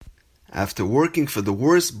After working for the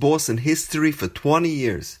worst boss in history for 20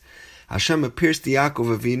 years, Hashem appears to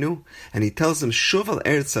Yaakov Avinu and he tells him, Shuv al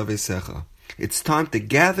Eretz Avesecha. It's time to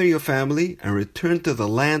gather your family and return to the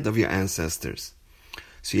land of your ancestors.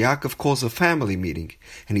 So Yaakov calls a family meeting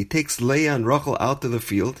and he takes Leah and Rachel out to the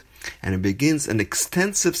field and it begins an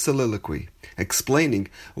extensive soliloquy explaining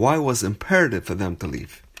why it was imperative for them to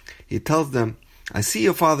leave. He tells them, I see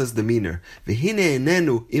your father's demeanor. His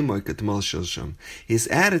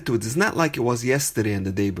attitude is not like it was yesterday and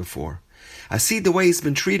the day before. I see the way he's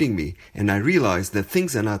been treating me, and I realize that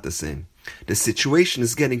things are not the same. The situation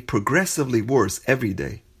is getting progressively worse every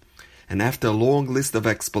day. And after a long list of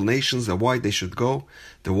explanations of why they should go,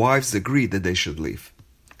 the wives agreed that they should leave.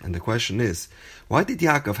 And the question is, why did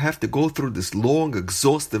Yaakov have to go through this long,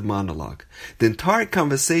 exhaustive monologue? The entire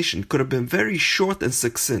conversation could have been very short and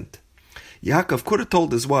succinct. Yaakov could have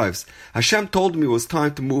told his wives, Hashem told me it was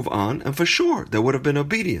time to move on, and for sure they would have been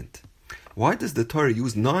obedient. Why does the Torah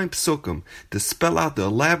use 9 psukim to spell out the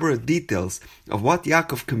elaborate details of what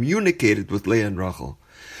Yaakov communicated with Leah and Rachel?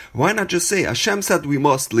 Why not just say, Hashem said we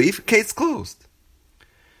must leave, case closed?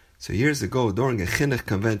 So years ago, during a chinuch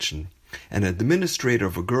convention, an administrator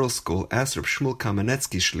of a girls' school asked Reb Shmuel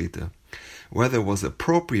Kamenetsky Shlita whether it was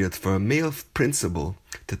appropriate for a male principal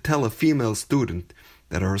to tell a female student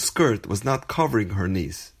that her skirt was not covering her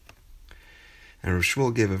knees. And Reb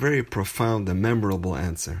Shmuel gave a very profound and memorable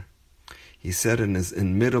answer. He said in his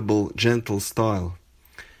inimitable, gentle style,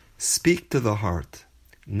 speak to the heart,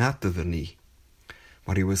 not to the knee.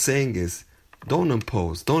 What he was saying is, don't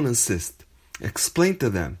impose, don't insist. Explain to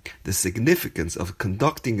them the significance of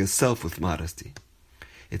conducting yourself with modesty.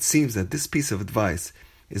 It seems that this piece of advice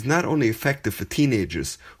is not only effective for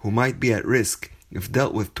teenagers who might be at risk if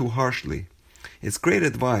dealt with too harshly, it's great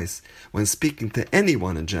advice when speaking to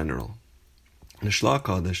anyone in general. The Shlach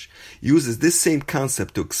Kodesh uses this same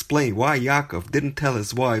concept to explain why Yaakov didn't tell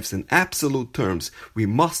his wives in absolute terms, we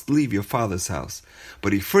must leave your father's house.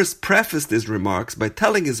 But he first prefaced his remarks by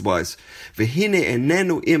telling his wives, V'hine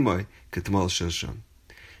enenu imoy ketmal shilsham.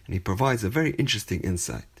 And he provides a very interesting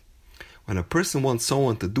insight. When a person wants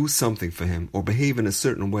someone to do something for him or behave in a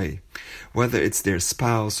certain way, whether it's their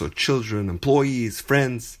spouse or children, employees,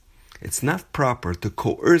 friends, it's not proper to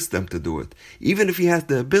coerce them to do it, even if he has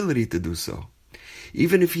the ability to do so.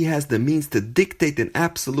 Even if he has the means to dictate in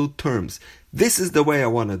absolute terms, this is the way I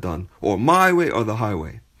want it done, or my way or the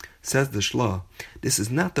highway. Says the Shlah, this is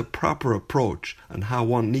not the proper approach on how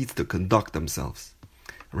one needs to conduct themselves.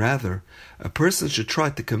 Rather, a person should try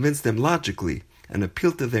to convince them logically and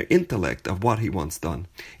appeal to their intellect of what he wants done,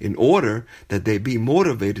 in order that they be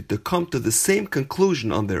motivated to come to the same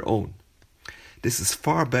conclusion on their own. This is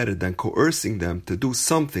far better than coercing them to do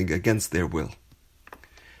something against their will.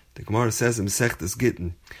 The Gemara says in Mesechtes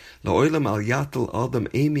Gittin, La'olam al yatel adam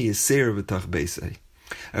emi yiseir v'tach beisei.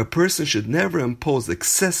 A person should never impose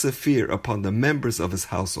excessive fear upon the members of his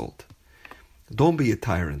household. Don't be a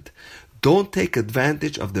tyrant. Don't take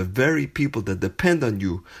advantage of the very people that depend on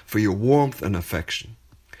you for your warmth and affection.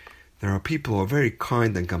 There are people who are very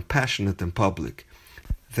kind and compassionate in public.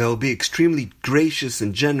 They'll be extremely gracious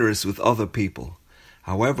and generous with other people.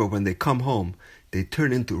 However, when they come home, they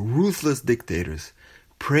turn into ruthless dictators,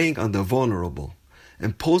 preying on the vulnerable,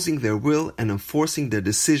 imposing their will and enforcing their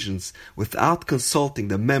decisions without consulting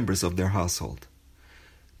the members of their household.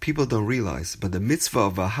 People don't realize, but the mitzvah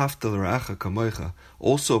of V'ahavta l'reacha kamocha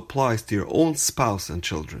also applies to your own spouse and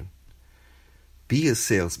children. Be a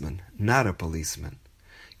salesman, not a policeman.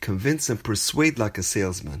 Convince and persuade like a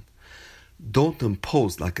salesman. Don't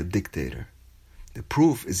impose like a dictator. The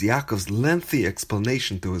proof is Yaakov's lengthy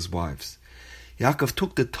explanation to his wives. Yaakov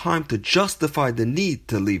took the time to justify the need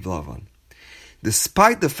to leave Lavan,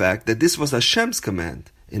 despite the fact that this was Hashem's command,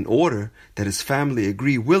 in order that his family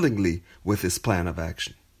agree willingly with his plan of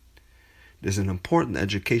action. There's an important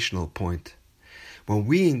educational point. When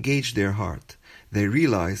we engage their heart, they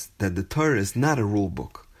realize that the Torah is not a rule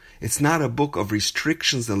book. It's not a book of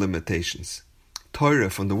restrictions and limitations. Torah,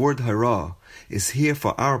 from the word hara, is here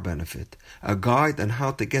for our benefit, a guide on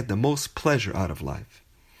how to get the most pleasure out of life.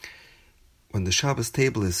 When the Shabbos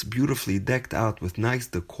table is beautifully decked out with nice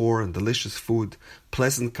decor and delicious food,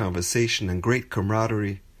 pleasant conversation and great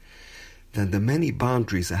camaraderie, then the many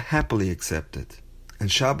boundaries are happily accepted,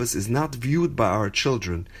 and Shabbos is not viewed by our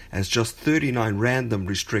children as just 39 random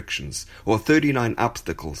restrictions, or 39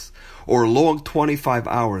 obstacles, or a long 25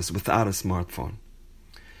 hours without a smartphone.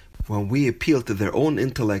 When we appeal to their own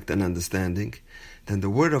intellect and understanding, then the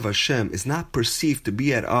word of Hashem is not perceived to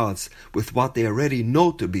be at odds with what they already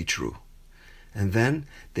know to be true. And then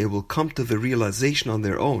they will come to the realization on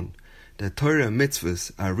their own that Torah and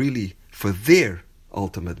mitzvahs are really for their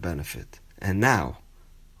ultimate benefit. And now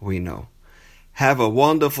we know. Have a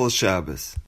wonderful Shabbos.